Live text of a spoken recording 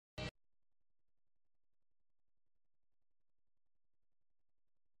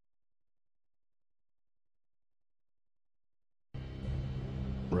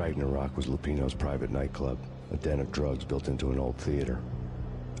Ragnarok was Lupino's private nightclub, a den of drugs built into an old theater.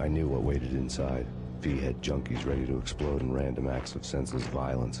 I knew what waited inside. V-head junkies ready to explode in random acts of senseless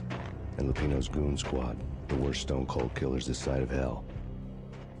violence. And Lupino's goon squad, the worst stone-cold killers this side of hell.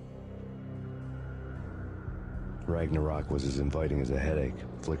 Ragnarok was as inviting as a headache,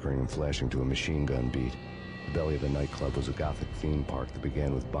 flickering and flashing to a machine gun beat. The belly of the nightclub was a gothic theme park that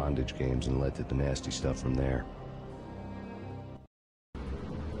began with bondage games and led to the nasty stuff from there.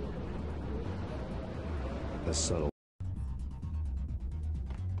 A subtle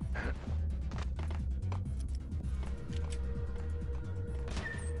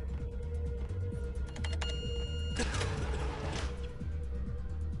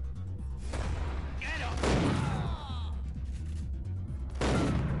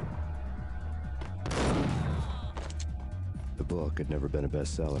The book had never been a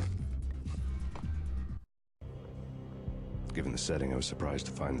bestseller. Given the setting, I was surprised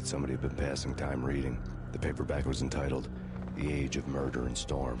to find that somebody had been passing time reading. The paperback was entitled, The Age of Murder and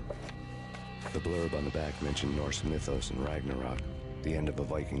Storm. The blurb on the back mentioned Norse mythos and Ragnarok, the end of a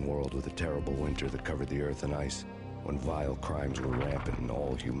Viking world with a terrible winter that covered the earth in ice, when vile crimes were rampant and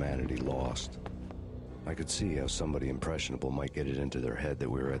all humanity lost. I could see how somebody impressionable might get it into their head that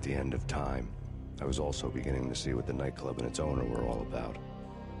we were at the end of time. I was also beginning to see what the nightclub and its owner were all about.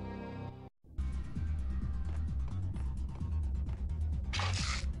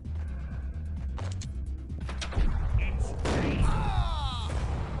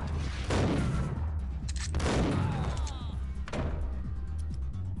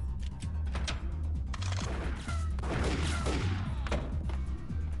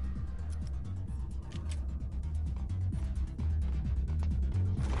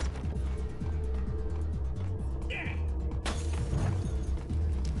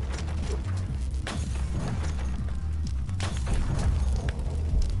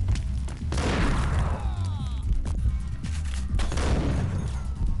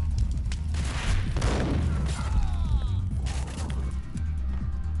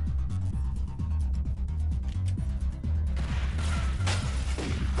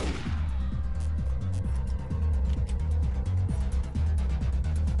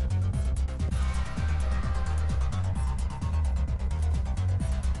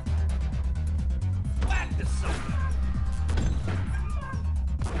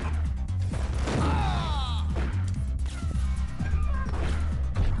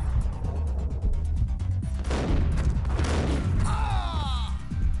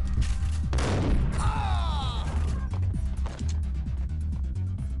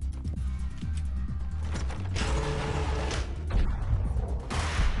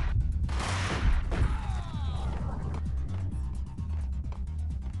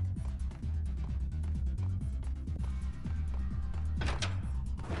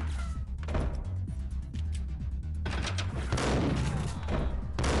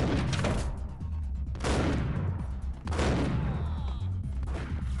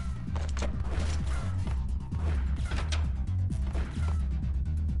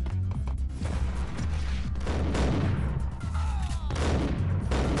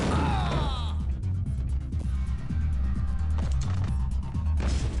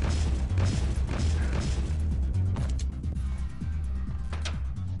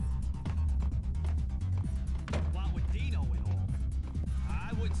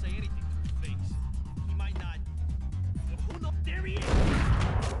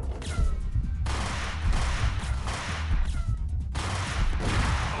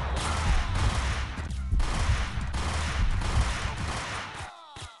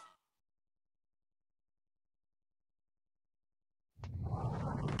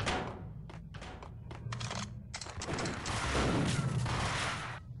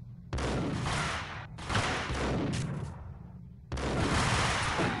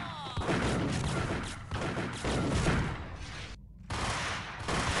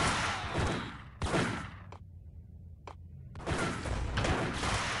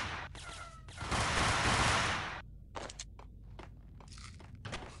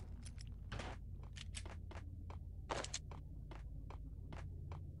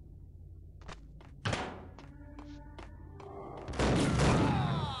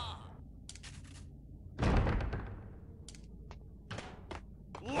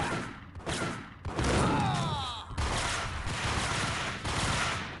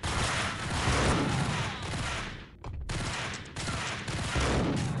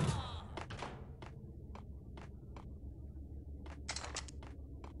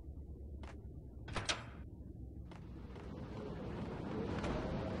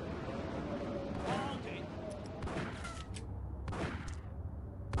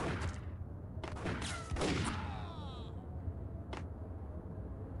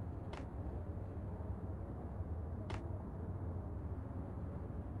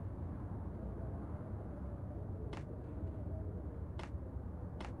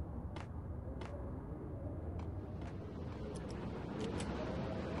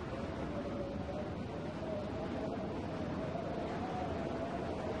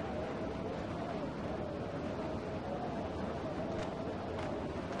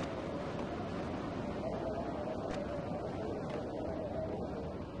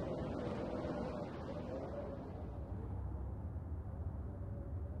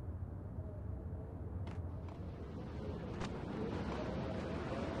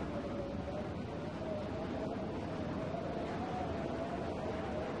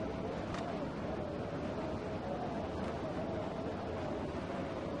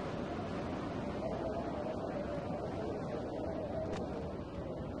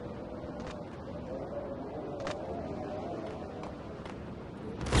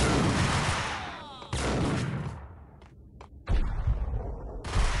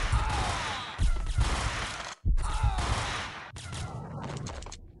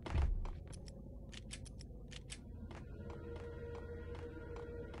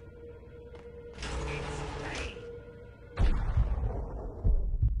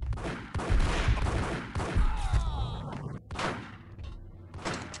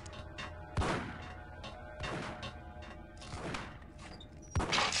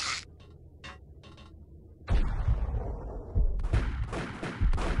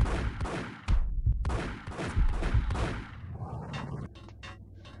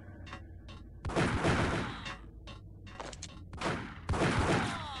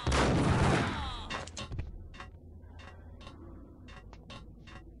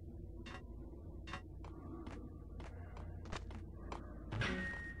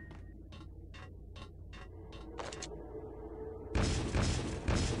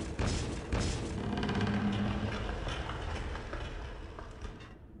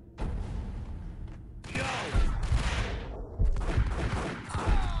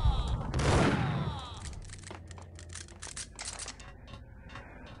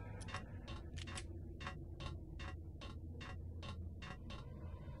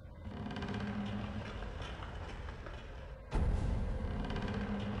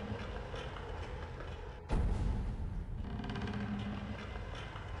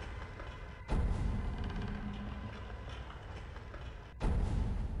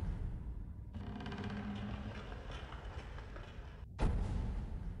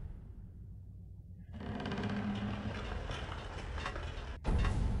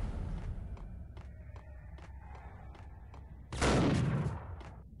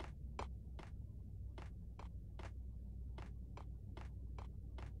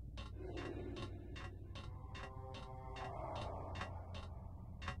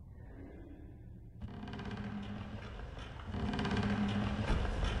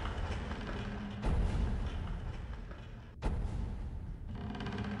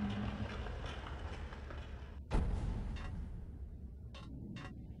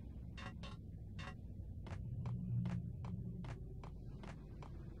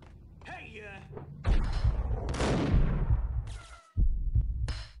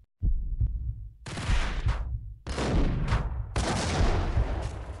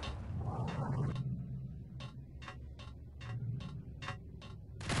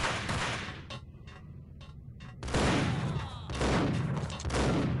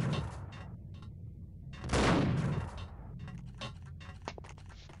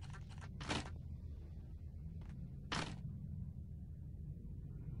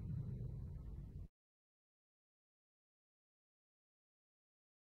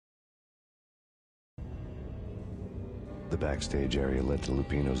 The backstage area led to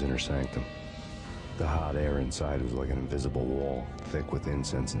Lupino's inner sanctum. The hot air inside was like an invisible wall, thick with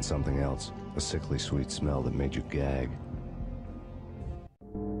incense and something else, a sickly sweet smell that made you gag.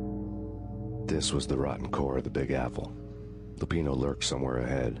 This was the rotten core of the Big Apple. Lupino lurked somewhere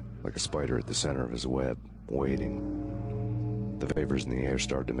ahead, like a spider at the center of his web, waiting. The vapors in the air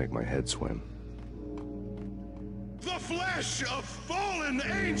started to make my head swim. The flesh of fallen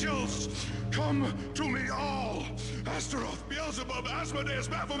angels! Come to me all! Astaroth, Beelzebub, Asmodeus,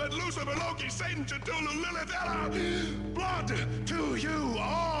 Baphomet, Lucifer, Loki, Satan, Cthulhu, Lilith, Ella! Blood to you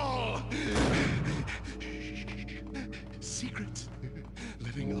all! Secret,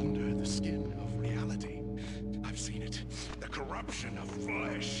 living under the skin of reality. I've seen it. The corruption of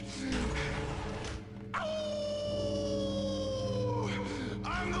flesh. Ow!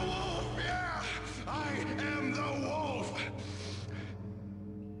 I'm the wolf, yeah! I am the wolf!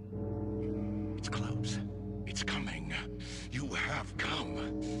 It's close. It's coming. You have come.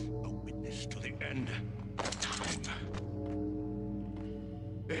 A witness to the end of time.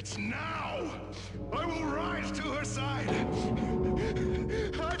 It's now! I will rise to her side! I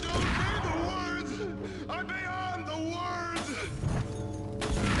don't need the words! I'm beyond the words!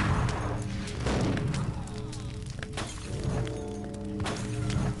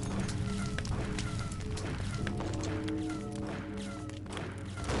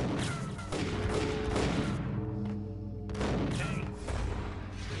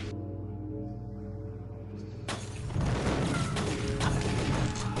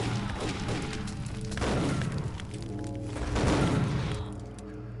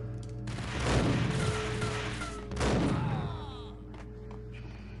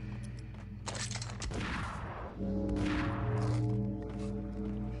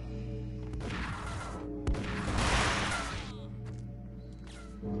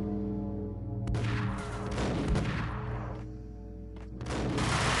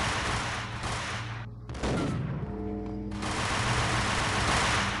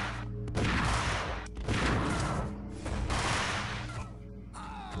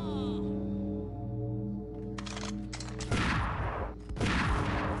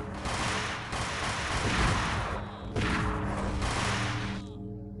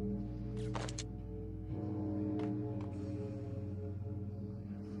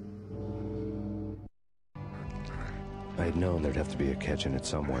 I had known there'd have to be a catch in it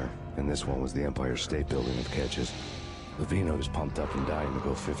somewhere, and this one was the Empire State Building of catches. Lupino was pumped up and dying to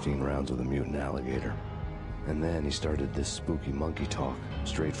go 15 rounds with a mutant alligator. And then he started this spooky monkey talk,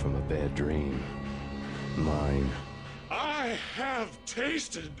 straight from a bad dream. Mine. I have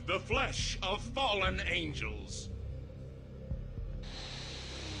tasted the flesh of fallen angels.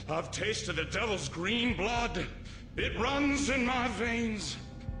 I've tasted the devil's green blood. It runs in my veins.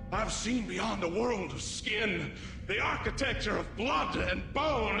 I've seen beyond a world of skin, the architecture of blood and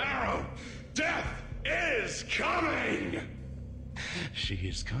bow and arrow. Death is coming! She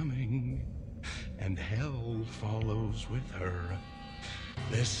is coming, and hell follows with her.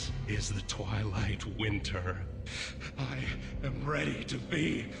 This is the twilight winter. I am ready to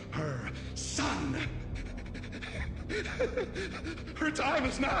be her son. Her time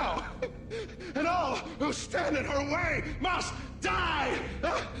is now, and all who stand in her way must die!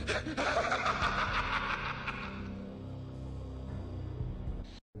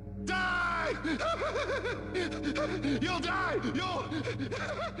 Die! You'll die! You'll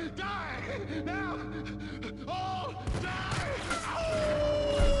die! Now! All die!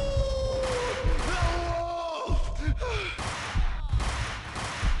 Oh! The wolf!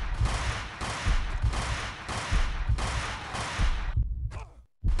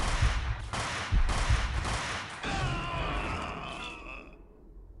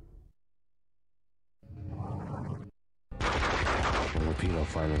 When Lupino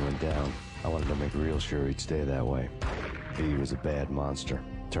finally went down, I wanted to make real sure he'd stay that way. He was a bad monster.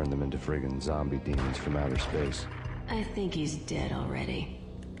 Turned them into friggin' zombie demons from outer space. I think he's dead already.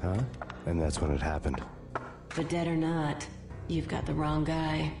 Huh? And that's when it happened. But dead or not, you've got the wrong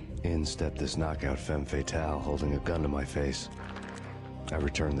guy. In stepped this knockout femme fatale, holding a gun to my face. I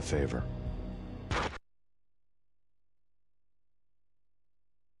returned the favor.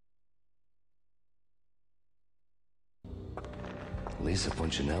 Lisa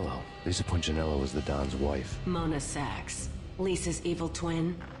Punchinello. Lisa Punchinello was the Don's wife. Mona Sachs. Lisa's evil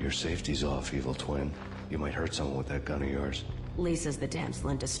twin. Your safety's off, evil twin. You might hurt someone with that gun of yours. Lisa's the damsel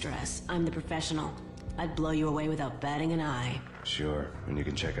in distress. I'm the professional. I'd blow you away without batting an eye. Sure, and you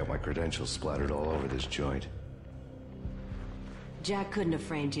can check out my credentials splattered all over this joint. Jack couldn't have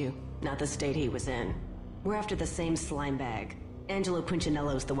framed you. Not the state he was in. We're after the same slime bag. Angelo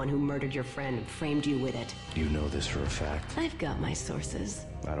Punchinello's the one who murdered your friend and framed you with it. You know this for a fact. I've got my sources.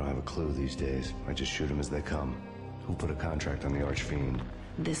 I don't have a clue these days. I just shoot them as they come. Who put a contract on the Archfiend?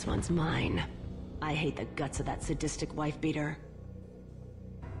 This one's mine. I hate the guts of that sadistic wife-beater.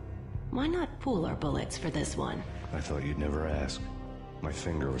 Why not pool our bullets for this one? I thought you'd never ask. My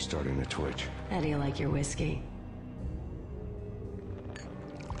finger was starting to twitch. How do you like your whiskey?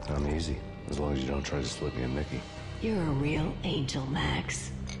 I'm easy, as long as you don't try to slip me a Mickey. You're a real angel,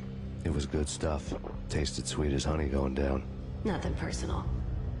 Max. It was good stuff. Tasted sweet as honey going down. Nothing personal.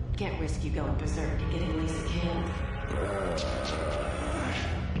 Can't risk you going berserk and getting Lisa killed.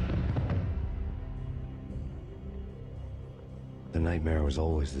 The nightmare was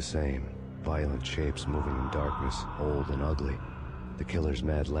always the same. Violent shapes moving in darkness, old and ugly. The killer's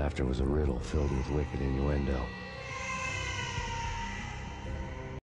mad laughter was a riddle filled with wicked innuendo.